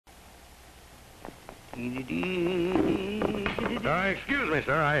Excuse me,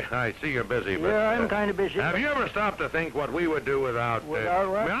 sir. I see you're busy, but... Yeah, I'm kind of busy. Have you ever stopped to think what we would do without... Without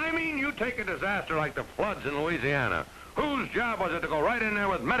what? I mean, you take a disaster like the floods in Louisiana. Whose job was it to go right in there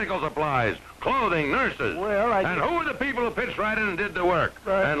with medical supplies, clothing, nurses? Well, And who were the people who pitched right in and did the work?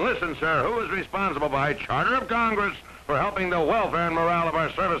 Right. And listen, sir, who is responsible by charter of Congress for helping the welfare and morale of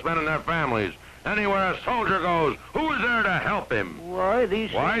our servicemen and their families? Anywhere a soldier goes, who is there to help him? Why,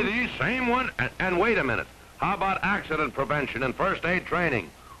 these same ones? And wait a minute. How about accident prevention and first aid training?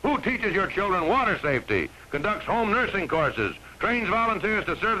 Who teaches your children water safety, conducts home nursing courses, trains volunteers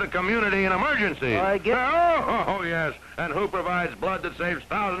to serve the community in emergencies? I get... Oh, yes. And who provides blood that saves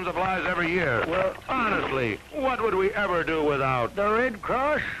thousands of lives every year? Well... Honestly, what would we ever do without... The Red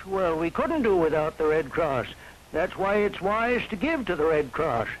Cross? Well, we couldn't do without the Red Cross. That's why it's wise to give to the Red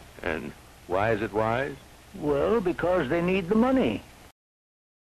Cross. And why is it wise? Well, because they need the money.